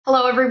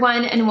Hello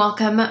everyone and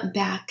welcome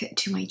back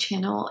to my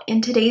channel.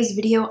 In today's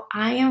video,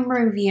 I am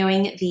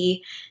reviewing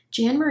the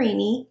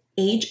Marini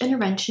Age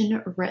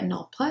Intervention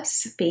Retinol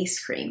Plus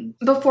Face Cream.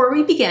 Before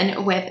we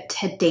begin with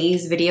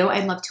today's video,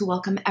 I'd love to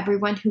welcome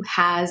everyone who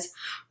has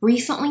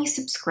recently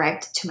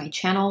subscribed to my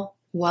channel.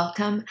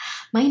 Welcome.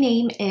 My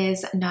name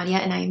is Nadia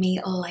and I'm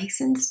a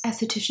licensed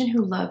esthetician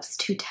who loves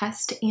to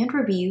test and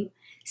review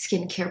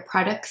skincare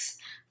products.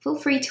 Feel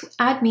free to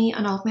add me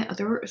on all of my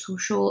other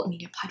social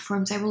media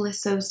platforms. I will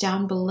list those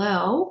down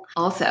below.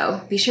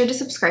 Also, be sure to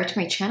subscribe to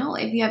my channel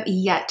if you have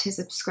yet to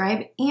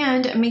subscribe,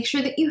 and make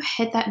sure that you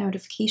hit that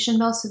notification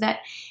bell so that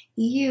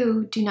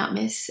you do not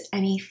miss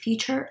any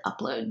future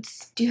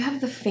uploads. I do have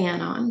the fan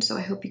on, so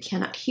I hope you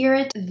cannot hear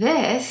it.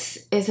 This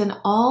is an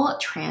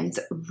all-trans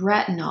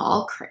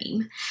retinol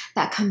cream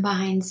that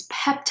combines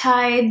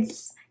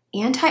peptides,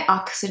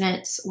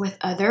 antioxidants with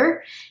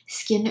other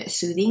skin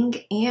soothing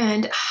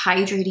and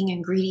hydrating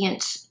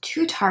ingredients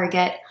to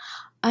target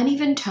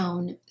uneven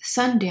tone,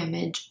 sun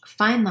damage,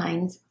 fine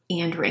lines,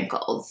 and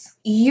wrinkles.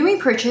 You may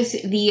purchase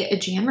the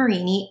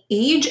Marini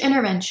Age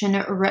Intervention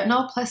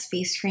Retinol Plus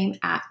Face Cream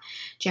at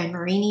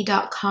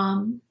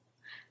janmarini.com,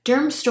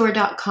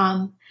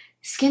 dermstore.com,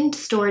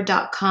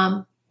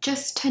 skinstore.com,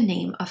 just to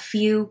name a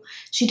few.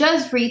 She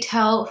does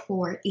retail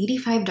for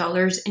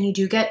 $85 and you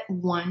do get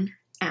 1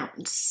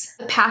 ounce.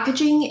 The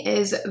packaging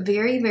is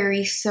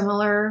very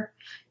similar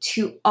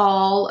to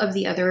all of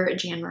the other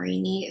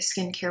Marini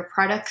skincare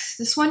products.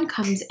 This one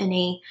comes in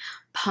a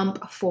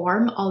pump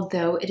form,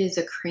 although it is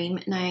a cream,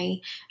 and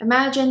I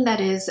imagine that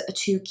is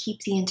to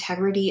keep the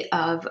integrity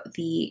of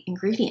the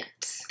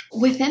ingredients.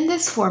 Within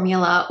this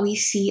formula, we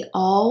see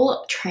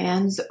all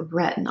trans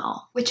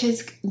retinol, which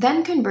is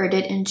then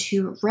converted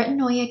into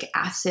retinoic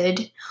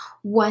acid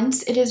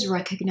once it is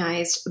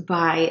recognized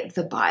by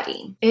the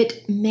body.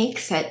 It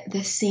makes it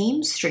the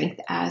same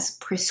strength as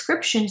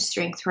prescription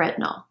strength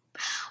retinol.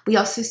 We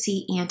also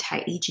see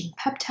anti-aging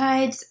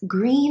peptides,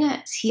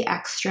 green tea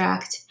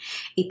extract,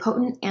 a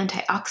potent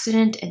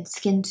antioxidant and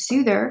skin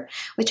soother,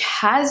 which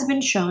has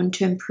been shown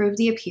to improve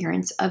the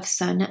appearance of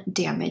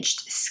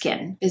sun-damaged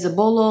skin.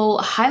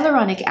 Bisabolol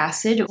hyaluronic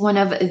acid, one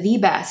of the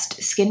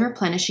best skin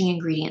replenishing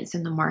ingredients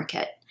in the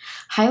market.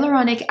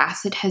 Hyaluronic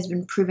acid has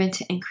been proven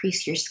to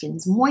increase your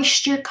skin's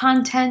moisture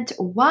content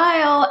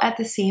while at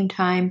the same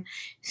time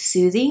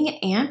soothing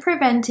and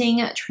preventing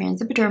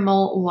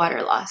transepidermal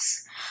water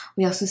loss.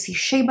 We also see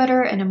shea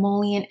butter, an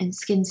emollient and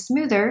skin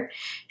smoother.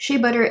 Shea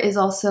butter is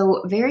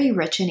also very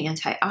rich in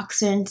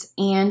antioxidants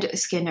and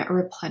skin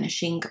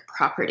replenishing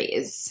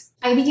properties.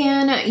 I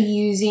began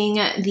using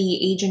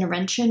the Age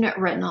Intervention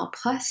Retinol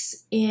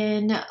Plus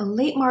in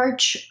late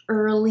March,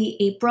 early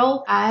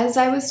April, as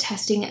I was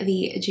testing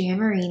the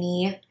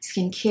Marini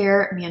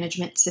skincare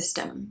management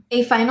system.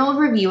 A final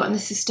review on the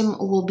system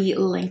will be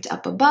linked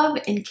up above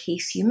in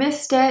case you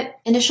missed it.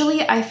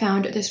 Initially, I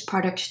found this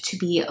product to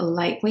be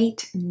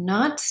lightweight,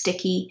 not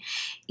sticky,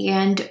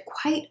 and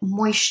quite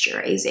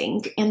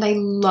moisturizing, and I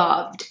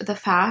loved the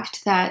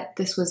fact that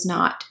this was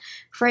not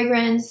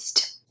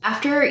fragranced.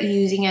 After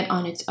using it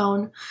on its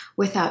own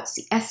without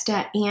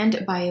C-Esta and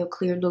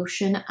BioClear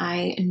lotion,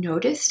 I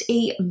noticed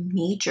a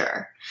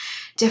major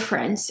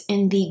difference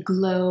in the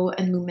glow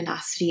and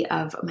luminosity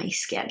of my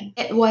skin.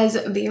 It was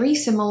very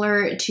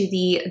similar to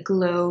the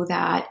glow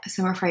that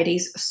Summer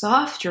Friday's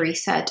Soft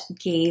Reset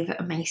gave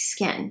my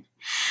skin.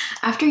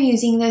 After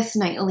using this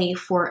nightly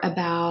for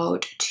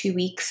about 2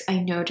 weeks, I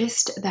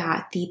noticed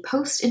that the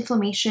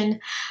post-inflammation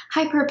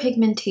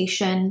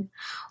hyperpigmentation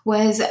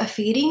was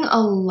fading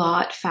a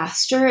lot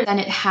faster than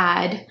it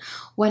had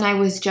when I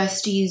was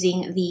just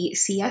using the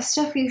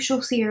C-Esta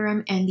facial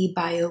serum and the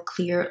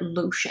BioClear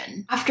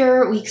lotion.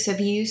 After weeks of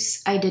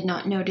use, I did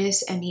not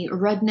notice any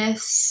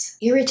redness,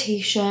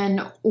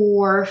 irritation,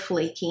 or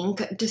flaking,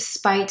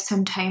 despite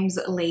sometimes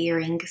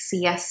layering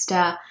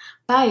C-Esta,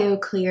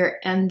 BioClear,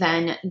 and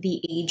then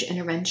the Age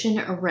Intervention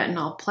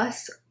Retinol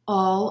Plus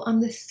all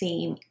on the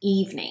same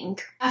evening.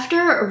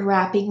 After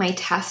wrapping my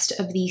test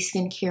of the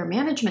skincare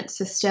management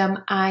system,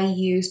 I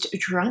used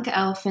Drunk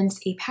Elephant's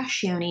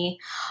Apascione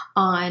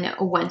on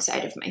one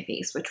side of my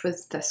face, which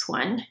was this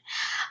one.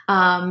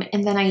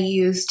 And then I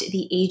used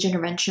the Age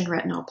Intervention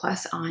Retinol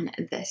Plus on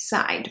this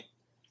side.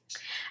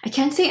 I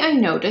can't say I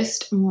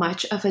noticed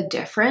much of a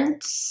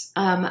difference,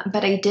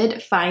 but I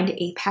did find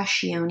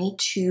Apascione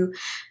to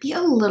be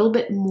a little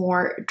bit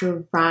more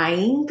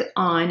drying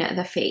on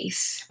the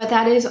face. But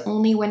that is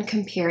only when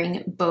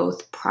comparing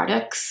both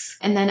products.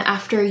 And then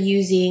after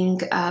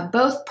using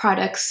both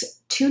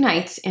products 2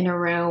 nights in a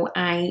row,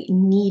 I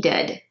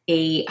needed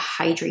a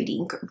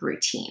hydrating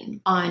routine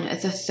on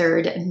the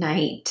 3rd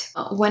night.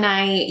 When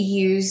I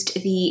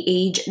used the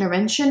Age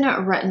Intervention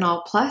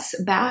Retinol Plus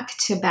back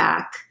to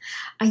back,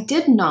 I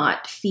did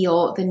not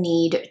feel the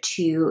need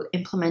to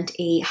implement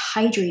a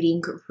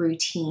hydrating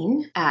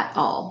routine at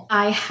all.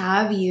 I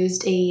have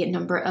used a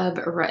number of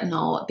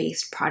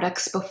retinol-based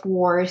products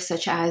before,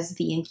 such as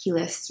the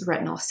Inculus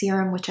Retinol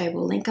Serum, which I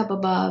will link up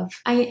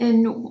above.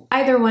 In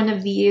either one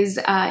of these,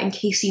 in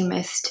case you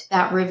missed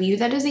that review,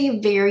 that is a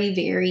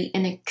very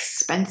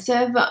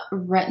inexpensive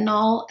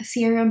retinol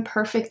serum,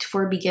 perfect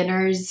for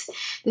beginners.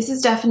 This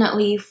is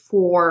definitely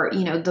for,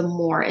 you know, the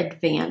more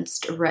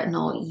advanced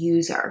retinol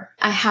user.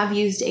 I have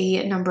used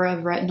a number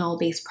of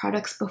retinol-based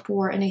products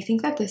before, and I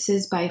think that this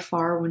is by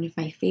far one of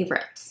my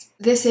favorites.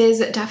 This is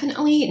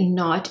definitely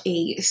not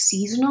a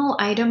seasonal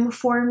item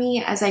for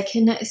me, as I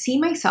can see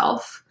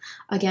myself,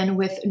 again,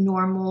 with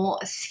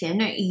normal skin,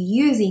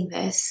 using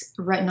this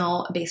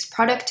retinol-based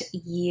product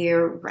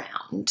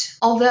year-round.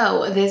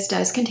 Although this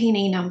does contain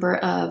a number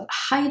of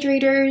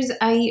hydrators,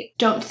 I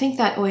don't think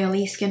that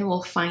oily skin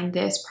will find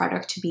this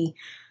product to be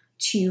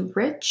too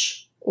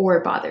rich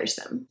or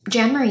bothersome.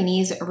 Jan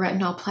Marini's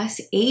Retinol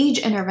Plus Age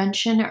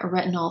Intervention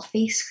Retinol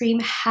Face Cream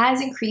has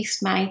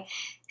increased my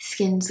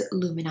skin's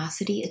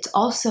luminosity. It's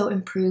also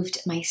improved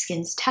my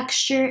skin's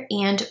texture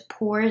and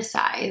pore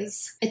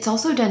size. It's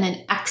also done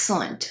an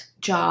excellent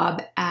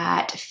job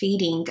at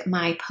fading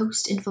my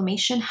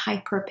post-inflammation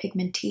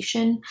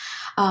hyperpigmentation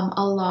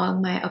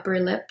along my upper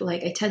lip.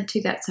 Like, I tend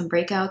to get some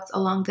breakouts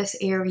along this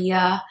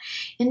area,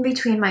 in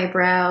between my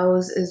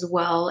brows as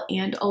well,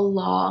 and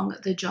along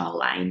the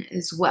jawline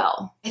as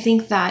well. I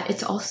think that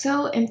it's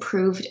also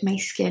improved my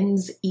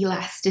skin's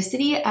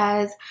elasticity,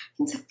 as I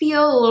can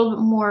feel a little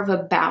bit more of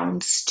a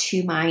bounce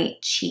to my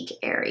cheek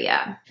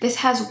area. This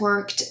has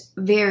worked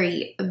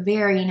very,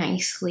 very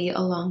nicely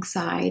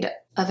alongside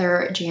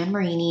other Jan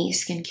Marini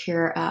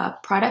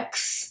skincare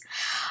products.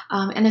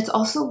 And it's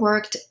also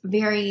worked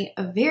very,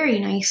 very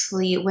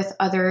nicely with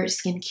other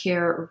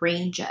skincare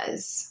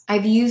ranges.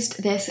 I've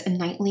used this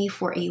nightly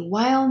for a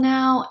while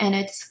now, and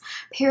it's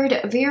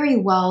paired very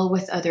well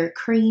with other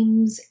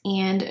creams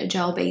and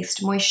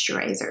gel-based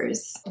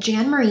moisturizers.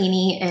 Jan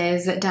Marini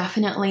is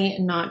definitely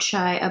not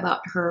shy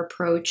about her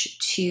approach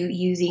to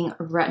using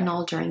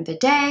retinol during the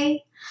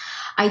day.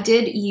 I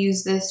did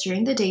use this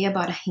during the day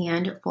about a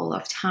handful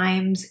of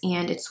times,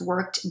 and it's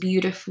worked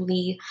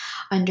beautifully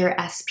under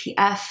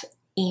SPF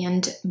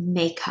and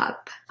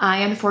makeup. I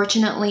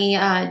unfortunately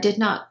did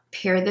not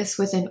pair this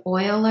with an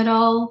oil at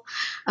all.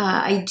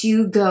 I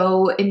do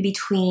go in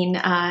between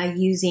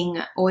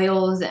using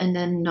oils and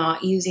then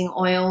not using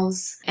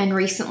oils, and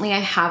recently I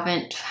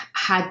haven't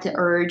had the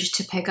urge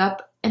to pick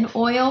up an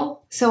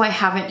oil, so I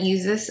haven't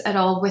used this at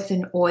all with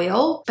an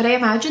oil, but I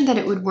imagine that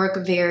it would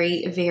work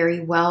very, very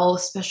well,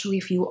 especially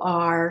if you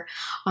are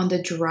on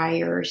the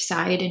drier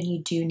side and you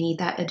do need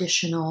that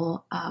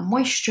additional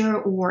moisture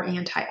or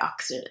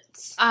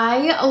antioxidants.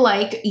 I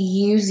like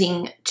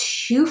using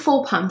 2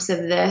 full pumps of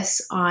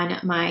this on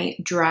my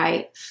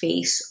dry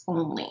face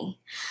only.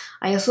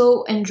 I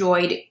also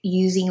enjoyed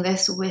using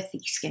this with the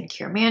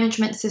skincare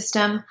management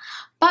system,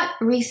 but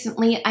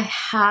recently I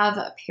have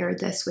paired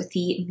this with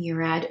the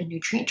Murad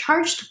Nutrient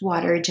Charged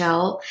Water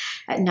Gel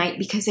at night,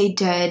 because I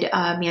did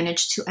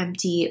manage to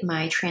empty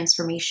my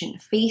Transformation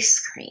Face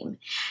Cream,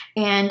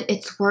 and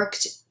it's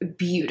worked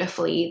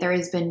beautifully. There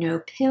has been no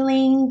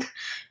pilling,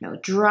 no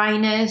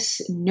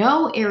dryness,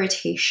 no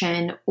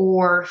irritation,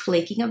 or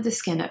flaking of the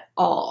skin at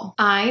all.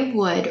 I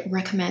would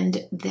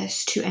recommend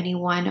this to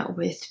anyone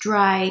with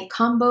dry,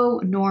 combo,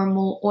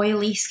 normal,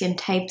 oily skin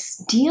types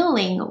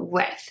dealing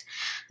with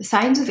the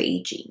signs of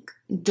aging,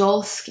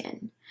 dull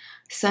skin,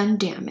 sun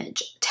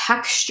damage,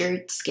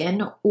 textured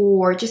skin,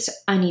 or just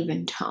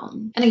uneven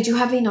tone. And I do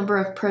have a number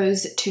of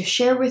pros to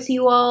share with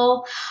you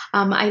all.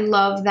 I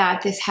love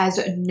that this has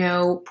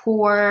no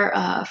pore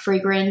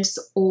fragrance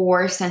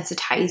or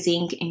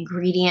sensitizing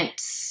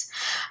ingredients.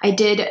 I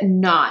did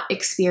not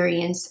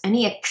experience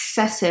any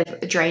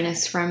excessive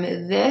dryness from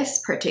this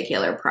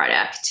particular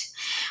product.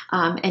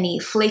 Any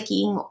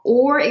flaking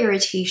or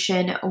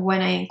irritation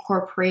when I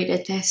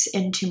incorporated this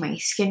into my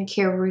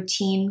skincare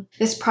routine.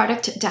 This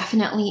product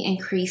definitely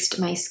increased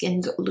my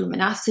skin's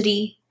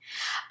luminosity.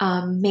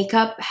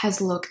 Makeup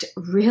has looked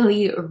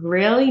really,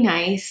 really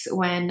nice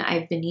when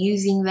I've been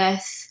using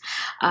this.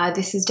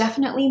 This is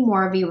definitely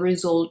more of a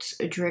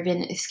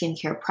results-driven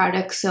skincare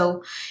product,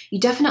 so you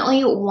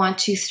definitely want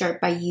to start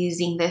by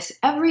using this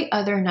every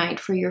other night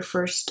for your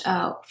first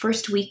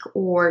week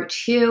or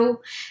 2.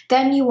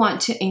 Then you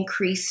want to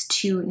increase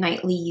to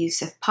nightly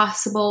use if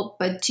possible,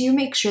 but do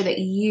make sure that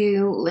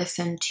you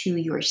listen to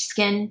your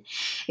skin.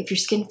 If your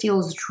skin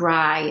feels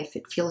dry, if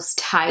it feels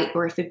tight,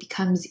 or if it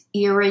becomes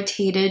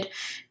irritated,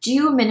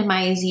 do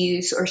minimize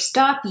use or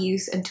stop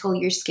use until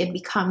your skin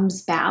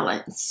becomes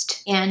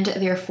balanced and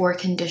therefore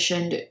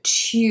conditioned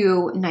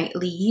to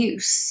nightly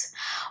use.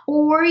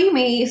 Or you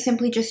may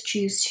simply just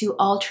choose to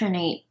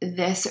alternate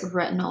this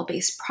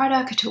retinol-based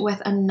product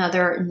with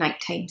another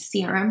nighttime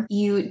serum.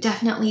 You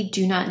definitely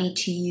do not need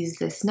to use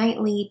this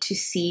nightly to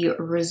see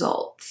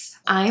results.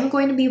 I am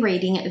going to be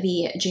rating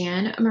the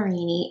Jan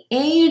Marini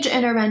Age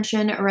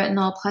Intervention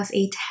Retinol Plus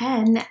a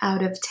 10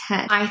 out of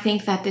 10. I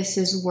think that this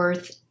is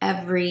worth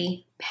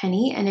every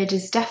penny, and it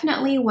is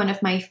definitely one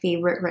of my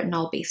favorite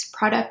retinol-based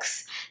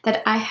products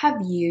that I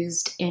have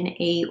used in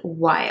a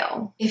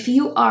while. If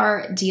you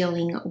are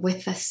dealing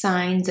with the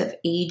signs of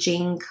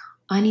aging,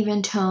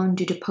 uneven tone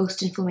due to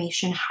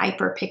post-inflammation,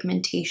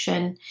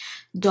 hyperpigmentation,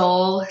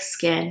 dull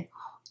skin,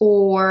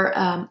 or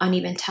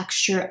uneven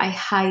texture, I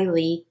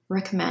highly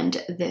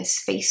recommend this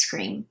face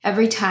cream.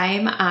 Every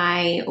time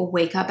I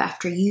wake up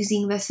after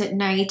using this at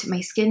night,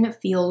 my skin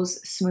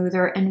feels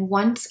smoother, and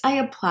once I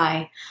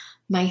apply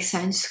my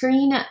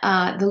sunscreen,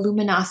 the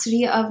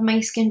luminosity of my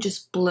skin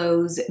just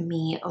blows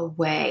me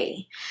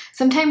away.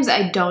 Sometimes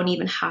I don't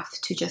even have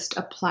to just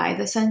apply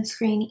the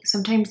sunscreen.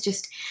 Sometimes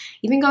just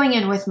even going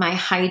in with my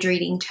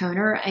hydrating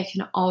toner, I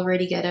can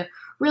already get a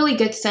really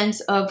good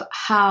sense of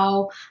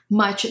how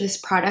much this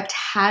product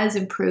has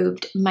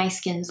improved my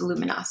skin's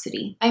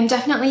luminosity. I'm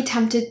definitely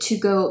tempted to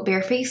go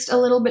barefaced a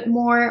little bit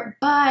more,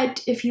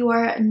 but if you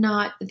are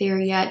not there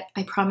yet,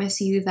 I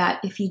promise you that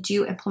if you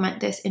do implement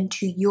this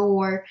into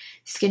your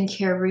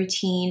skincare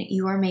routine,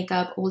 your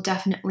makeup will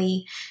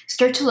definitely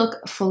start to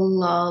look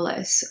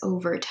flawless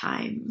over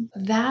time.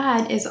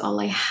 That is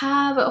all I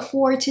have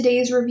for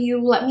today's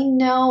review. Let me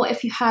know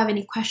if you have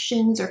any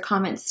questions or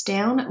comments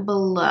down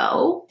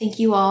below. Thank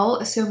you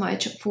all so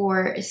much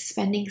for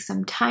spending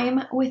some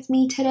time with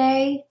me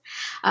today.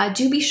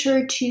 Do be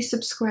sure to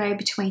subscribe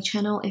to my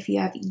channel if you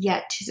have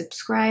yet to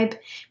subscribe. Be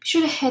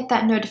sure to hit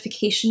that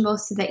notification bell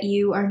so that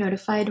you are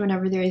notified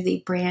whenever there is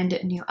a brand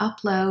new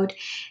upload.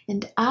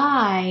 And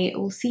I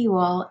will see you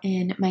all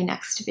in my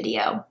next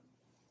video.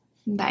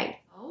 Bye.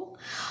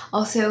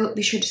 Also,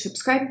 be sure to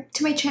subscribe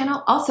to my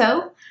channel.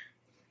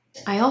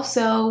 I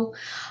also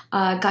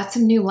got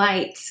some new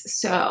lights,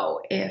 so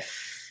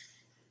if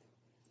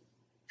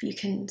you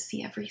can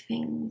see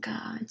everything,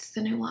 it's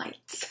the new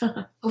lights.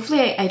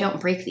 Hopefully I don't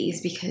break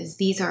these because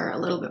these are a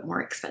little bit more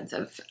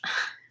expensive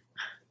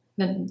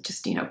than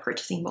just,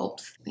 purchasing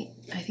bulbs. Wait,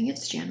 I think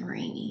it's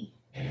Marini.